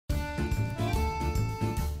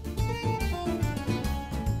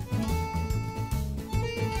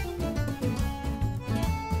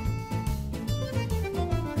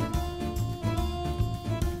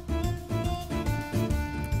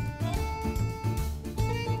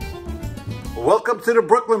Welcome to the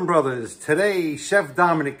Brooklyn Brothers. Today, Chef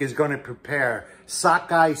Dominick is going to prepare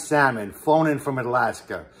sockeye salmon flown in from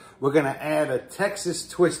Alaska. We're going to add a Texas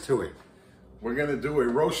twist to it. We're going to do a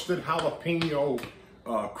roasted jalapeno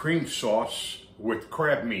cream sauce with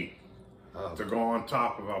crab meat to go on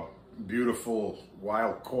top of a beautiful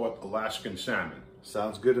wild-caught Alaskan salmon.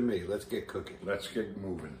 Sounds good to me. Let's get cooking. Let's get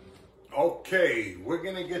moving. Okay, we're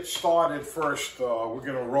going to get started first. We're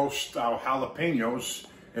going to roast our jalapenos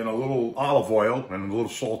in a little olive oil and a little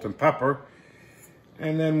salt and pepper.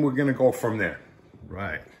 And then we're going to go from there.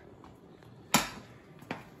 Right.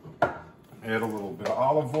 Add a little bit of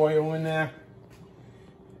olive oil in there.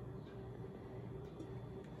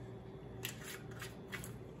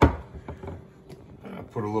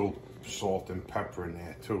 Put a little salt and pepper in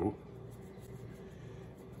there too.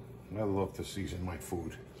 I love to season my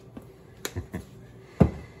food.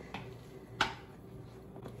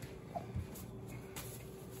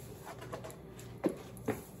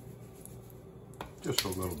 Just a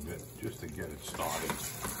little bit, just to get it started. A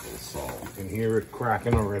little salt. You can hear it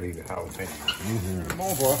cracking already, the jalapeno. Come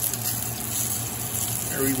over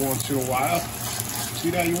every once in a while.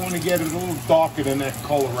 See that? You want to get it a little darker than that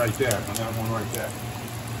color right there, on that one right there.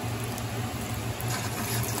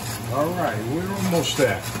 All right, we're almost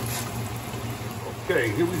there. Okay,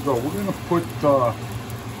 here we go. We're gonna put our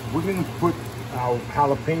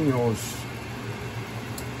jalapenos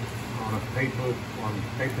on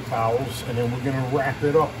paper towels, and then we're gonna wrap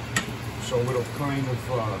it up so it'll kind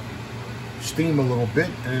of steam a little bit,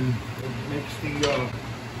 and it makes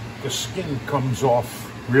the skin comes off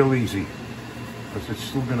real easy because it's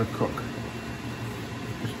still gonna cook.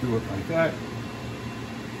 Just do it like that.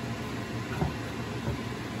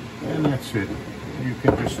 And that's it. You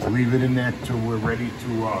can just leave it in there till we're ready to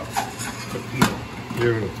peel.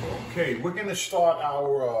 Beautiful. Okay, we're gonna start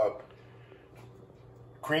our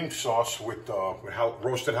cream sauce with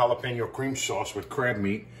roasted jalapeno cream sauce with crab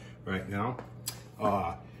meat right now.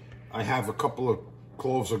 I have a couple of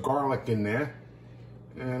cloves of garlic in there,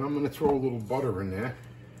 and I'm gonna throw a little butter in there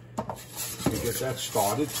to get that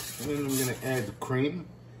started. And then I'm gonna add the cream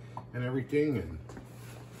and everything. And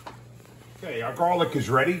okay, our garlic is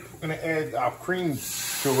ready. We're gonna add our cream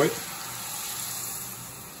to it.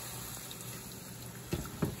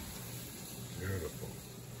 Beautiful.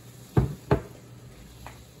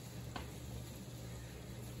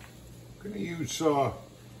 I'm gonna use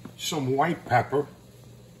some white pepper.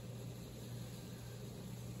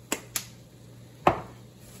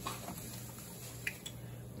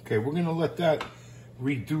 Okay, we're gonna let that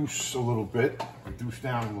reduce down a little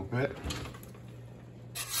bit.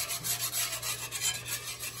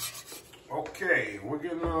 Okay, we're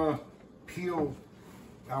gonna peel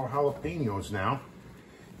our jalapenos now.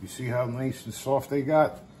 You see how nice and soft they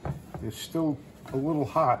got? They're still a little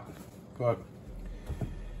hot, but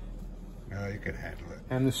you can handle it.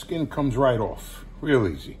 And the skin comes right off, real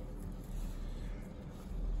easy.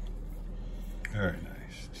 Very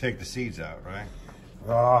nice. Take the seeds out, right?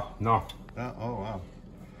 No. Oh, wow.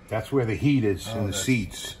 That's where the heat is, in the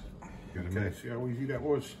seeds. Okay. See how easy that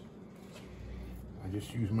was? I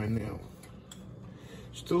just used my nail.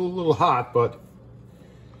 Still a little hot, but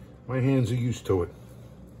my hands are used to it.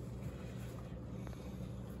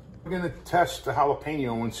 We're gonna test the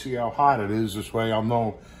jalapeno and see how hot it is. This way I'll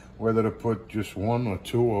know whether to put just one or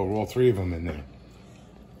two or all three of them in there.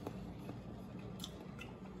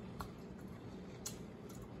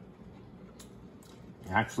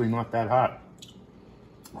 Actually not that hot.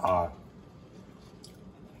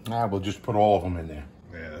 We'll just put all of them in there.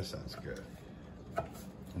 Yeah, that sounds good.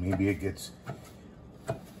 Maybe it gets...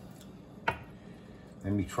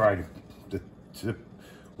 Let me try the tip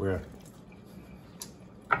where...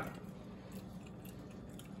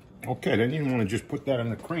 Okay, then you want to just put that in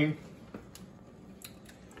the cream.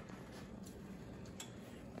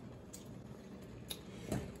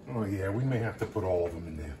 Oh yeah, we may have to put all of them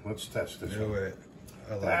in there. Let's test this. Do it.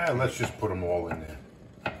 Let's just put them all in there.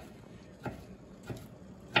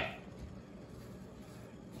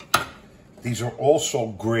 These are also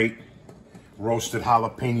great roasted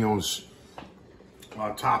jalapenos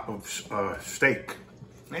on top of steak.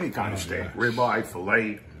 Any kind of steak, ribeye,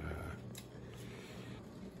 filet.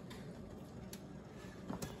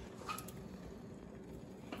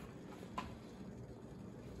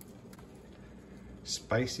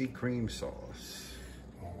 Spicy cream sauce.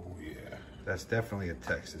 Oh yeah. That's definitely a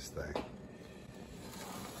Texas thing.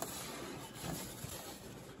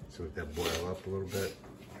 So let that boil up a little bit.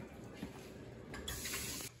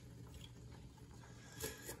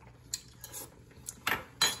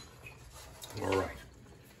 All right.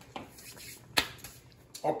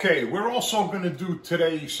 Okay, we're also going to do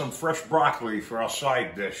today some fresh broccoli for our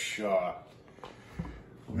side dish. We're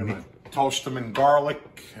going to toast them in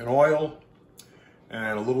garlic and oil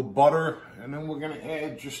and a little butter, and then we're going to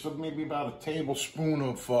add just maybe about a tablespoon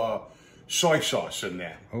of soy sauce in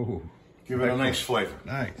there. Oh, give it a nice flavor.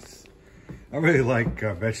 Nice. I really like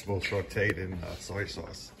vegetables sauteed in soy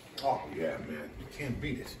sauce. Oh yeah, man, you can't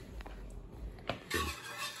beat it.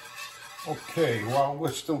 Okay, while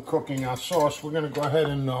we're still cooking our sauce, we're going to go ahead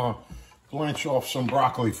and blanch off some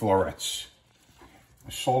broccoli florets.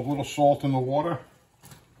 A little salt in the water.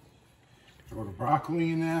 Throw the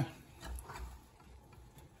broccoli in there.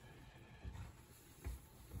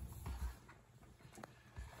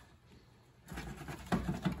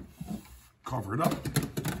 Cover it up.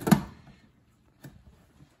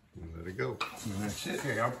 Let it go. And that's it.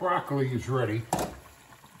 Okay, our broccoli is ready.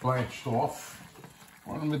 Blanched off.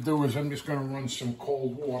 What I'm going to do is I'm just going to run some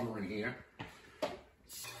cold water in here.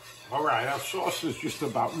 All right, our sauce is just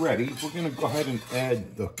about ready. We're going to go ahead and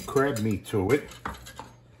add the crab meat to it.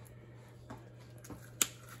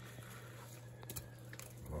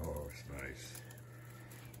 Oh, it's nice.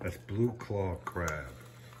 That's blue claw crab.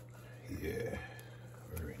 Yeah.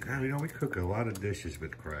 Very nice. God, you know, we cook a lot of dishes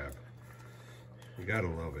with crab. You gotta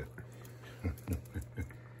love it.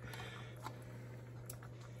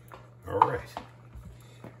 All right.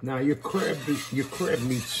 Now your crab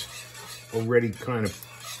meat's already kind of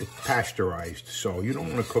pasteurized, so you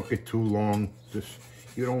don't want to cook it too long.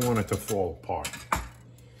 You don't want it to fall apart.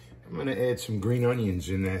 I'm going to add some green onions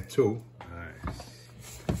in there too.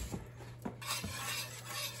 Nice.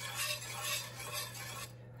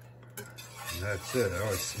 And that's it.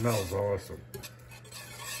 Oh, it smells awesome.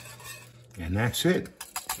 And that's it.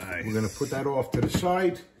 Nice. We're going to put that off to the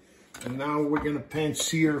side, and now we're going to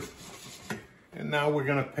pan-sear. And now we're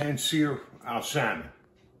going to pan-sear our salmon.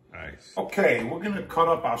 Nice. Okay, we're going to cut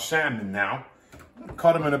up our salmon now.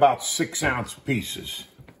 Cut them in about 6-ounce pieces.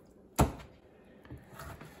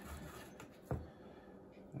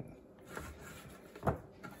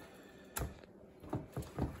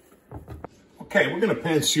 Okay, we're going to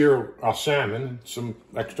pan-sear our salmon, some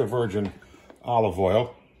extra virgin olive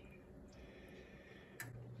oil.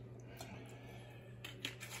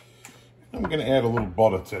 I'm going to add a little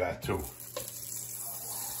butter to that too.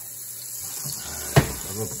 I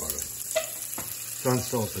love butter. It's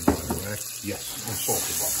unsalted butter, right? Yes,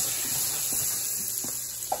 unsalted butter.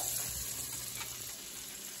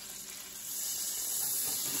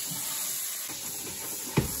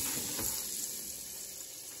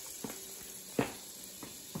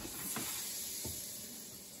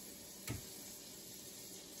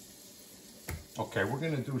 Okay, we're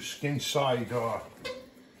going to do skin side up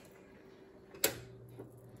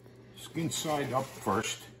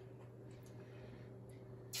first.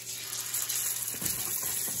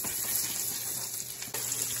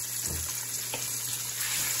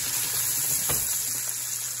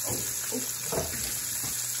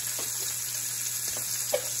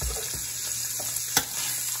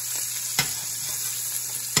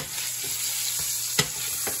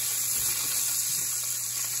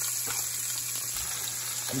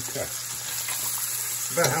 Okay.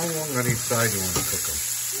 About how long on each side you want to cook them?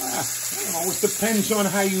 I don't know. It depends on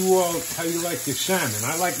how you like your salmon.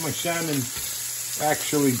 I like my salmon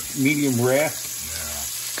actually medium rare.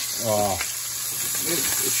 Yeah.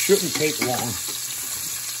 It shouldn't take long.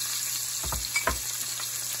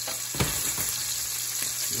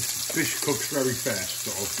 Fish cooks very fast,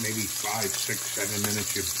 so maybe 5, 6, 7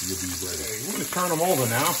 minutes you'll be ready. Okay, we're going to turn them over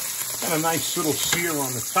now. Got a nice little sear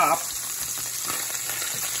on the top.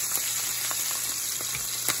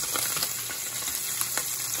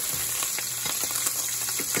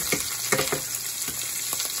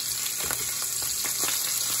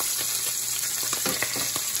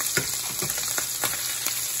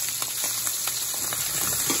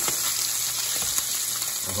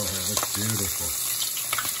 Oh, that looks beautiful.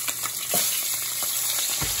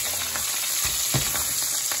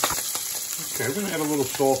 Okay, we're going to add a little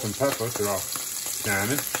salt and pepper to our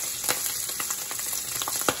salmon.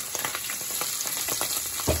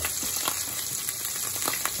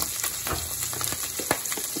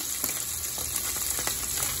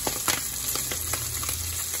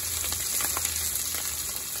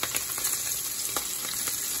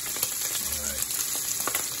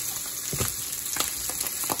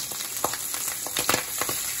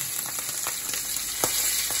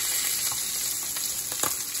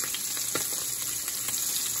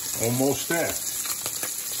 Almost there.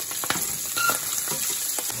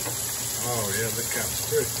 Oh, yeah, look how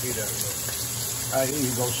crispy that looks. Here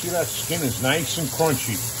you go. See, that skin is nice and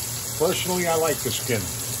crunchy. Personally, I like the skin.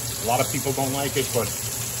 A lot of people don't like it, but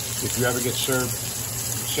If you ever get served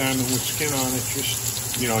salmon with skin on it,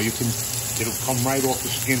 just, you know, it'll come right off the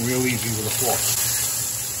skin real easy with a fork.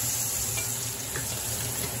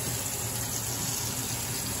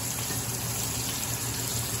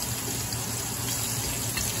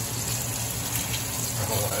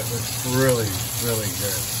 Oh, that looks really, really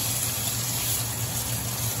good.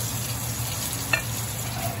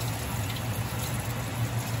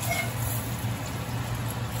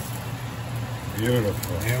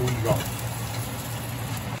 Beautiful. There we go.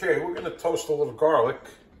 Okay, we're going to toast a little garlic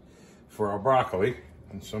for our broccoli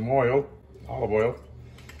and some oil, olive oil.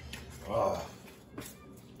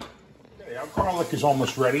 Okay, our garlic is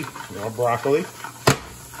almost ready. Our broccoli.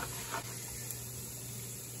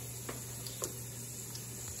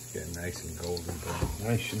 Getting nice and golden brown.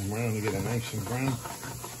 Nice and brown. You get a nice and brown.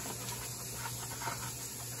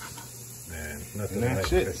 Man, nothing And like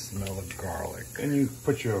that's it. the smell of garlic. Then you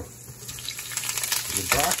put your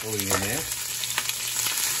broccoli in there.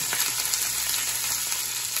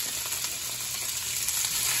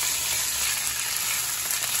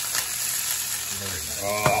 Very nice.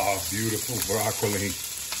 Oh, beautiful broccoli.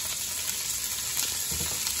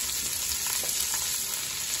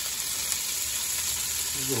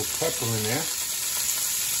 A little pepper in there.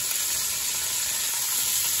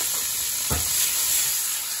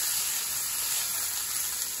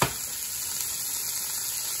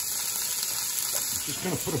 Just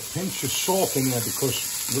going to put a pinch of salt in there because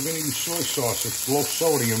we're going to use soy sauce. It's low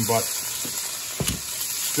sodium, but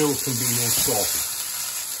still can be a little salty.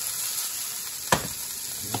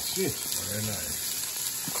 That's it. Very nice.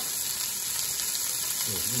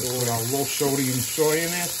 We'll put our low sodium soy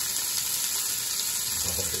in there.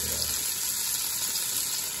 Oh,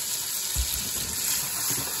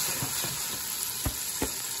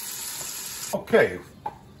 yeah. Okay,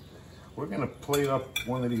 we're going to plate up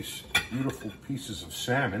one of these beautiful pieces of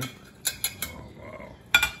salmon. Oh, wow.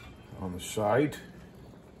 On the side.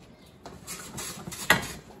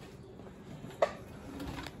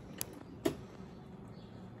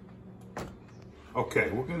 Okay,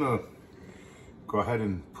 we're gonna go ahead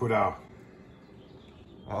and put our...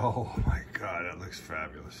 Oh my God, that looks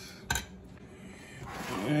fabulous.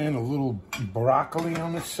 And a little broccoli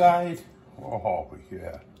on the side. Oh,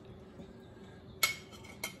 yeah.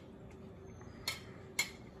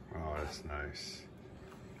 Oh, that's nice.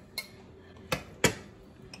 A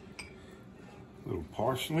little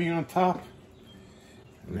parsley on top.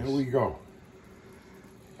 And there we go.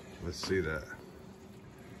 Let's see that.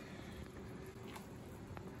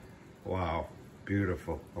 Wow,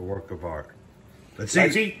 beautiful. A work of art. Let's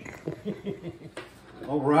eat.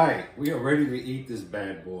 All right, we are ready to eat this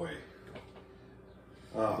bad boy.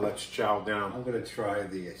 Let's chow down. I'm gonna try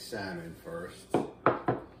the salmon first.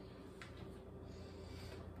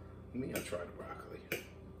 Me, I'll try the broccoli.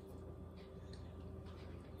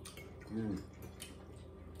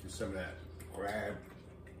 Some of that crab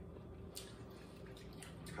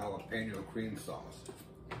jalapeno cream sauce.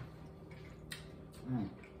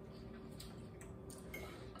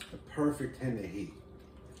 The perfect hint of heat.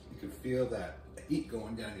 You can feel that heat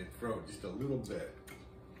going down your throat just a little bit.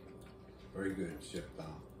 Very good, Chef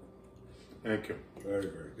Dom. Thank you. Very,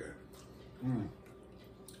 very good.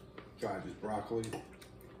 Try this broccoli.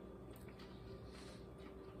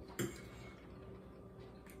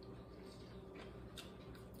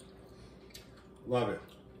 Love it.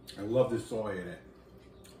 I love the soy in it.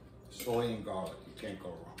 Soy and garlic. You can't go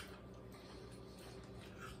wrong.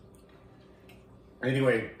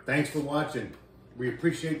 Anyway, thanks for watching. We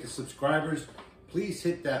appreciate the subscribers. Please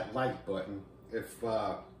hit that like button if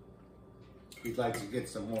you'd like to get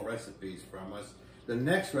some more recipes from us. The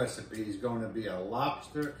next recipe is going to be a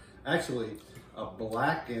lobster, actually a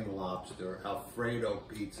blackened lobster Alfredo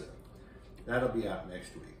pizza. That'll be out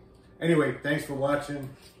next week. Anyway, thanks for watching.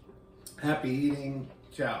 Happy eating.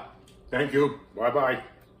 Ciao. Thank you. Bye-bye.